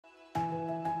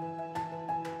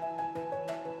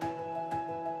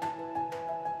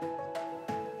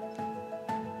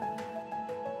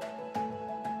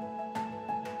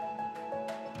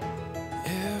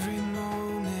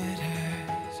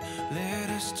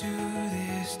us to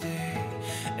this day,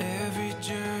 every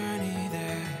journey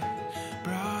that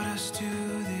brought us to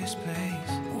this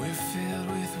place. We're filled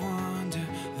with wonder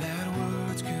that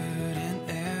words couldn't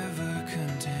ever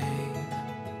contain.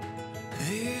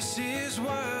 This is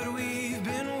what we've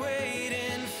been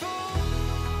waiting for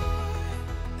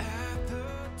at the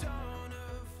dawn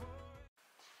of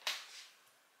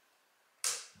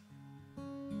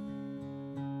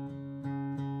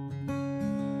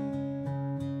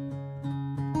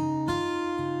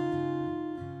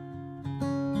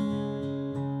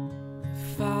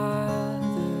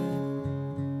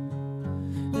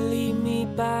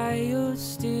by your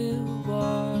still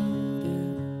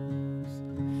waters,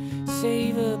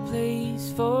 save a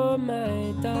place for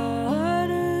my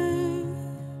daughter.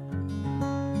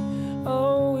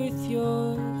 Oh, with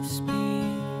your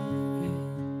spirit,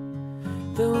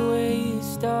 the way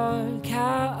it's dark,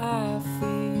 how I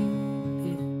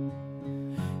feel it.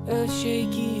 A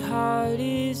shaky heart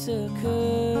is a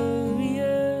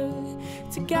courier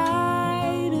to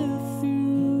guide her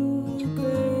through the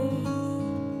gray.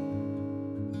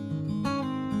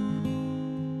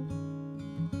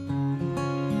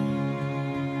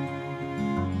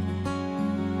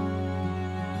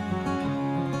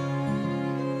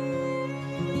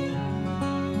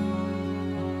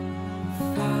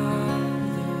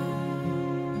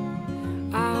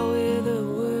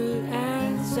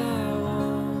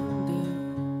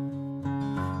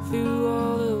 Through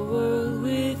all the world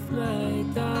with my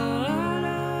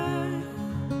daughter,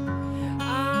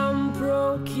 I'm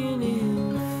broken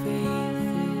in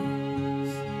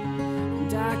faithless,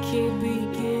 and I can't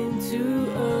begin to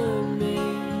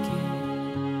unmake it.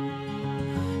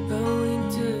 The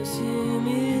winter's hymn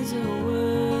is a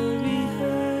worry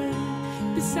heard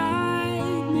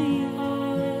beside me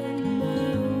on my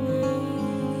way.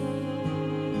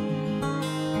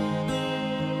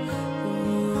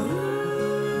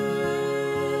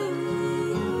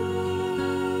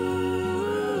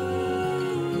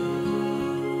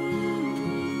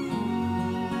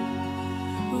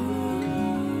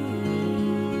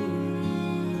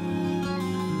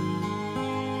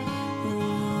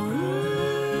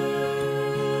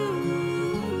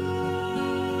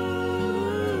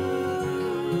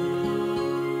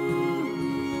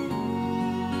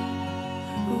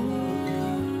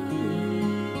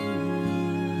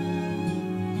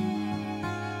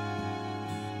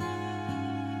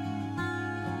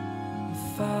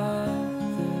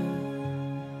 Father,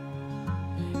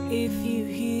 if you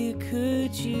hear,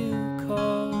 could you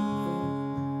call?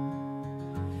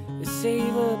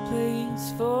 Save a place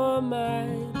for my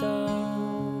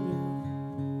daughter,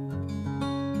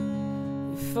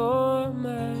 for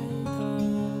my daughter.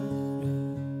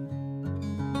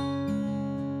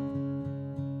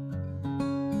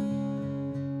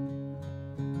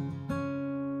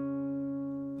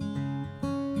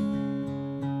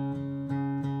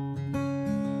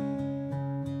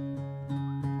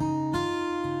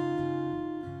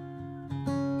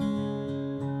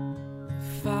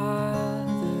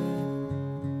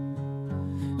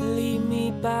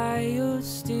 By your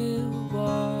still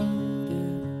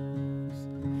waters,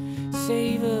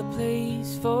 save a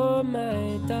place for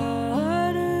my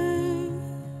daughter.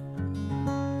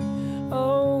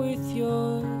 Oh, with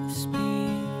your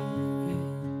spirit,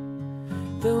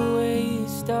 the way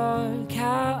it's dark,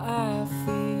 how I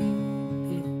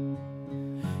feel it.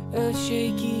 A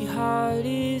shaky heart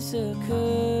is a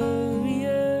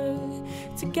courier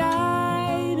to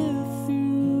guide her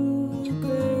through the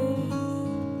gray.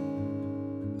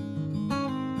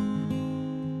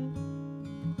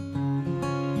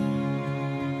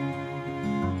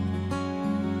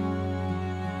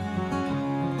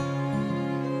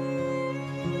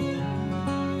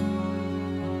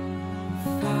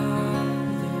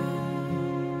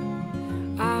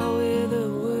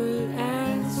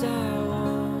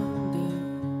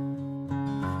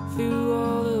 Through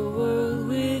all the world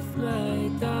with my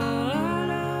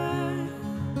daughter,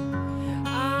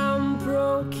 I'm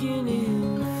broken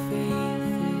in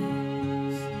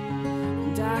faithless,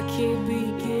 and I can't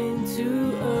begin to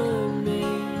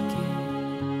unmake it.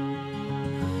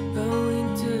 The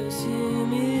winter's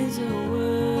hymn is a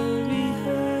worry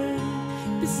heard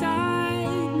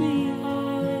beside me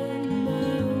on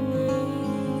my way.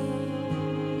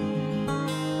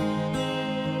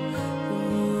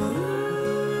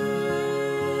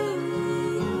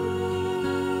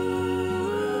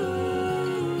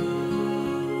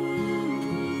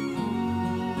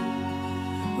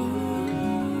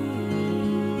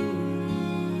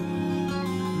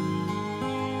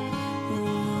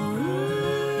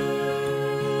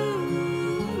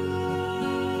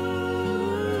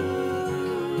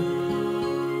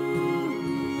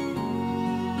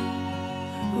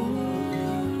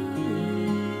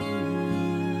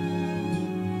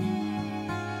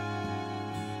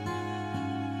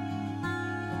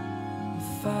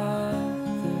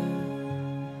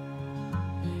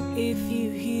 If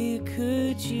you hear,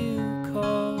 could you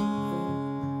call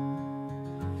her?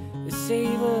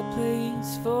 Save a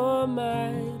place for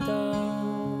my daughter,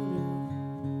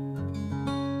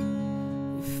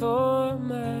 for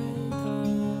my daughter.